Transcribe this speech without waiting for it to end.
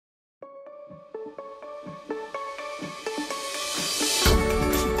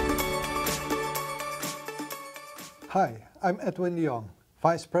Hi, I'm Edwin de Jong,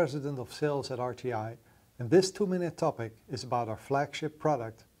 Vice President of Sales at RTI, and this 2-minute topic is about our flagship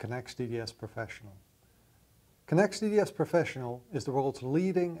product, Connext DDS Professional. Connext DDS Professional is the world's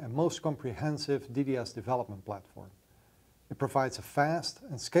leading and most comprehensive DDS development platform. It provides a fast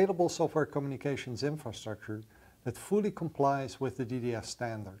and scalable software communications infrastructure that fully complies with the DDS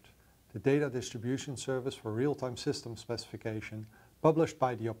standard, the Data Distribution Service for Real-Time System Specification published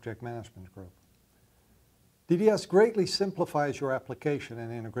by the Object Management Group. DDS greatly simplifies your application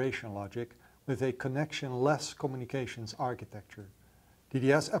and integration logic with a connection-less communications architecture.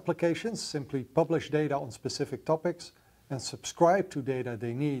 DDS applications simply publish data on specific topics and subscribe to data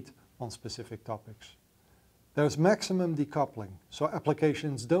they need on specific topics. There's maximum decoupling, so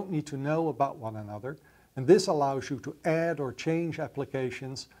applications don't need to know about one another, and this allows you to add or change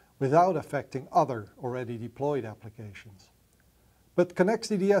applications without affecting other already deployed applications. But Connext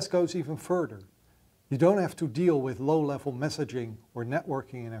DDS goes even further. You don't have to deal with low-level messaging or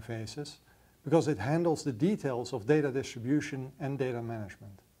networking interfaces because it handles the details of data distribution and data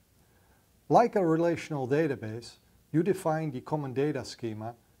management. Like a relational database, you define the common data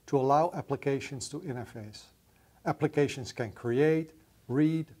schema to allow applications to interface. Applications can create,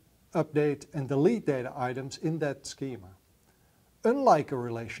 read, update and delete data items in that schema. Unlike a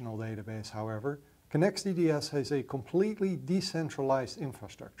relational database, however, Connext DDS has a completely decentralized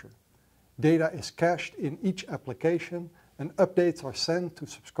infrastructure. Data is cached in each application and updates are sent to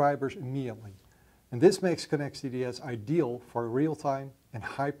subscribers immediately. And this makes Connext DDS ideal for real-time and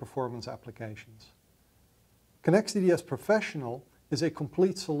high-performance applications. Connext DDS Professional is a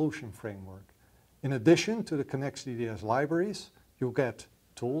complete solution framework. In addition to the Connext DDS libraries, you'll get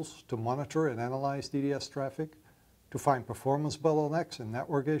tools to monitor and analyze DDS traffic, to find performance bottlenecks and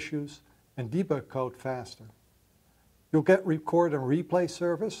network issues, and debug code faster. You'll get record and replay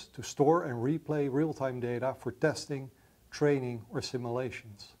service to store and replay real-time data for testing, training, or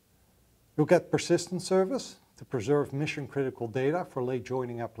simulations. You'll get persistent service to preserve mission-critical data for late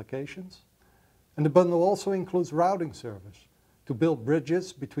joining applications. And the bundle also includes routing service to build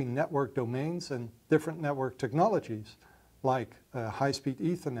bridges between network domains and different network technologies like high-speed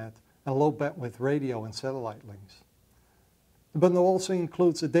Ethernet and low-bandwidth radio and satellite links. The bundle also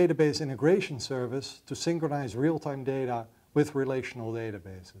includes a database integration service to synchronize real-time data with relational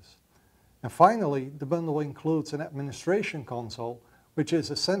databases. And finally, the bundle includes an administration console, which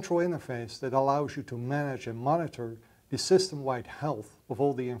is a central interface that allows you to manage and monitor the system-wide health of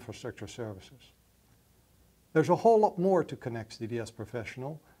all the infrastructure services. There's a whole lot more to Connext DDS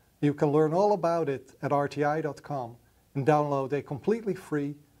Professional. You can learn all about it at rti.com and download a completely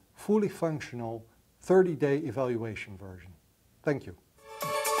free, fully functional 30-day evaluation version. Thank you.